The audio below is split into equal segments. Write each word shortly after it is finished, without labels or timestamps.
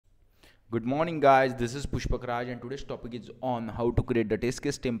Good morning guys, this is Pushpak Raj and today's topic is on how to create the test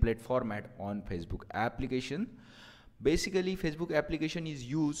case template format on Facebook application. Basically, Facebook application is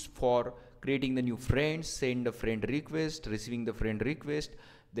used for creating the new friends, send a friend request, receiving the friend request,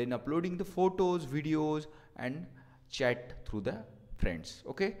 then uploading the photos, videos and chat through the friends.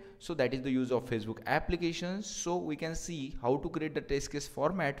 Okay, so that is the use of Facebook applications. So we can see how to create the test case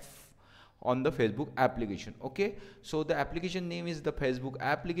format on the Facebook application. Okay, so the application name is the Facebook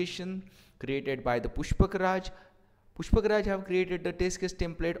application created by the Pushpak Raj. Pushpak Raj have created the test case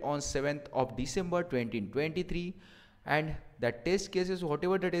template on 7th of December 2023, and that test cases,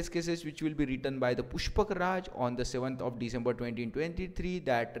 whatever the test cases which will be written by the Pushpak Raj on the 7th of December 2023,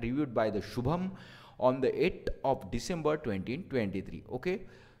 that reviewed by the Shubham on the 8th of December 2023. Okay,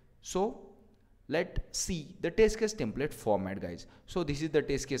 so let's see the test case template format, guys. So this is the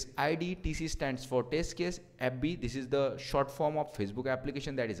test case ID. TC stands for test case. FB, this is the short form of Facebook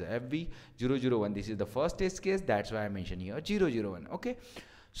application, that is FB. 001, this is the first test case, that's why I mentioned here 001. Okay,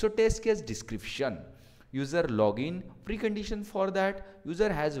 so test case description: user login. Precondition for that,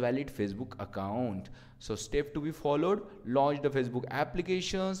 user has valid Facebook account. So step to be followed: launch the Facebook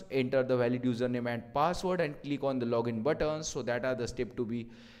applications, enter the valid username and password and click on the login button. So that are the step to be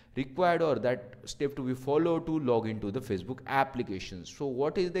required, or that step to be followed to log into the Facebook application. So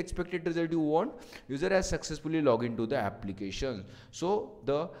what is the expected result you want? User has successfully logged into the application. So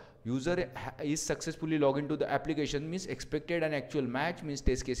the user is successfully logged into the application means expected and actual match, means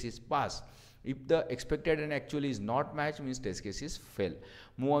test case is pass. If the expected and actual is not match, means test case is fail.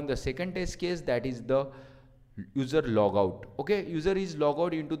 Move on the second test case, that is the user logout. Okay, user is logged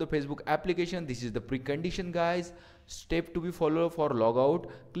out into the Facebook application. This is the precondition, guys. Step to be followed for logout: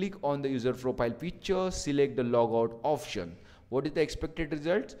 click on the user profile picture, select the logout option. What is the expected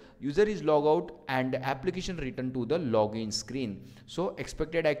result? User is logged out and the application return to the login screen. So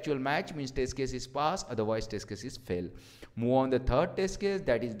expected actual match means test case is pass, otherwise test case is fail. Move on the third test case,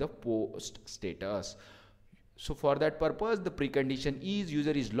 that is the post status. So for that purpose, the precondition is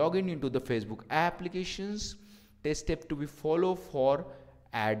user is logging into the Facebook applications. Test step to be followed for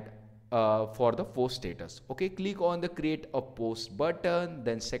add for the post status. Okay, click on the create a post button,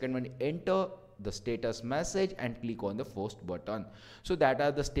 then second one, enter the status message and click on the post button. So that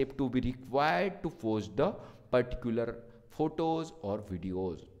are the step to be required to post the particular photos or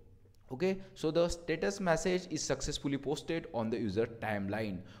videos. Okay, so the status message is successfully posted on the user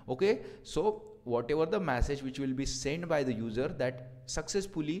timeline. Okay, so whatever the message which will be sent by the user, that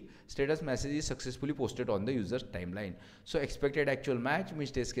successfully status message is successfully posted on the user timeline. So expected actual match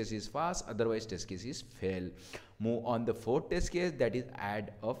means test case is pass, otherwise test case is fail. Move on the fourth test case, that is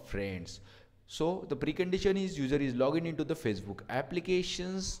add a friends. So the precondition is user is logging into the Facebook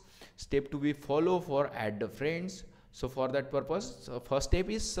applications. Step to be follow for add the friends. So for that purpose, first step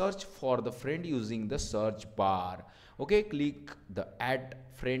is search for the friend using the search bar. Okay, click the add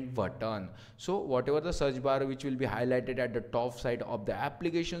friend button. So whatever the search bar which will be highlighted at the top side of the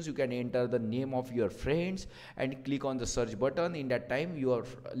applications, you can enter the name of your friends and click on the search button. In that time, your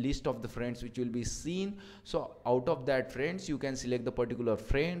list of the friends which will be seen. So out of that friends, you can select the particular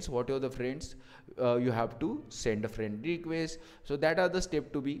friends, whatever the friends you have to send a friend request. So that are the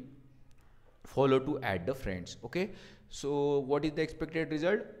step to be follow to add the friends. Okay, so what is the expected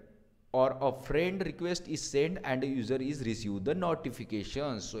result? Or a friend request is sent and the user is received the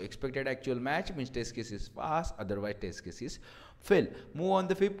notifications. So expected actual match means test case is pass, otherwise test case is fail. Move on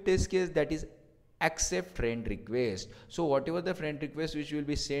the fifth test case, that is accept friend request. So whatever the friend request which will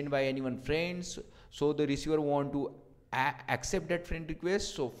be sent by anyone friends, so the receiver want to accept that friend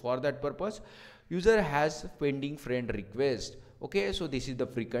request. So for that purpose, user has pending friend request. Okay, so this is the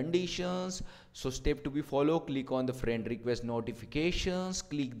preconditions. So step to be follow: click on the friend request notifications,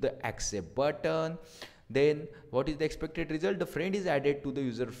 click the accept button. Then what is the expected result? The friend is added to the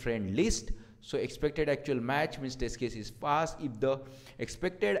user friend list. So expected actual match means test case is pass. If the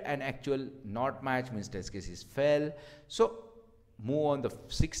expected and actual not match means test case is fail. So move on the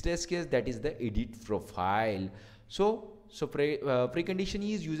sixth test case, that is the edit profile. So precondition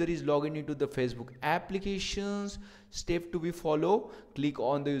is user is logging into the Facebook applications. Step to be follow: click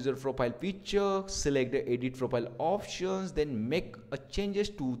on the user profile picture, select the edit profile options, then make a changes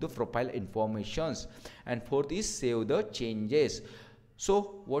to the profile informations, and fourth is save the changes.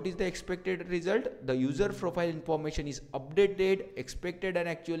 So what is the expected result? The user profile information is updated. Expected and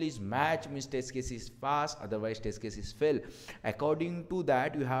actual is match means test case is pass, otherwise test case is fail. According to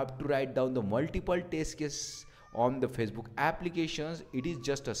that, you have to write down the multiple test case on the Facebook applications. It is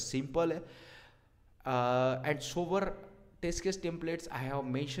just a simple and sober test case templates I have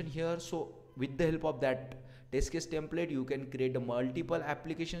mentioned here. So with the help of that test case template, you can create a multiple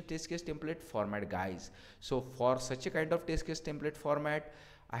application test case template format, guys. So for such a kind of test case template format,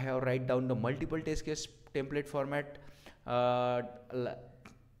 I have write down the multiple test case template format uh,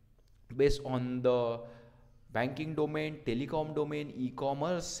 based on the banking domain, telecom domain,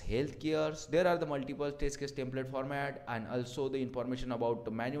 e-commerce, healthcare. There are the multiple test case template format, and also the information about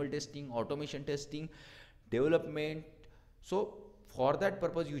the manual testing, automation testing, development. So for that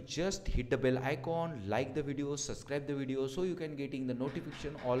purpose, you just hit the bell icon, like the video, subscribe the video, so you can getting the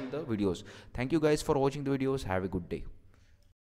notification all the videos. Thank you guys for watching the videos. Have a good day.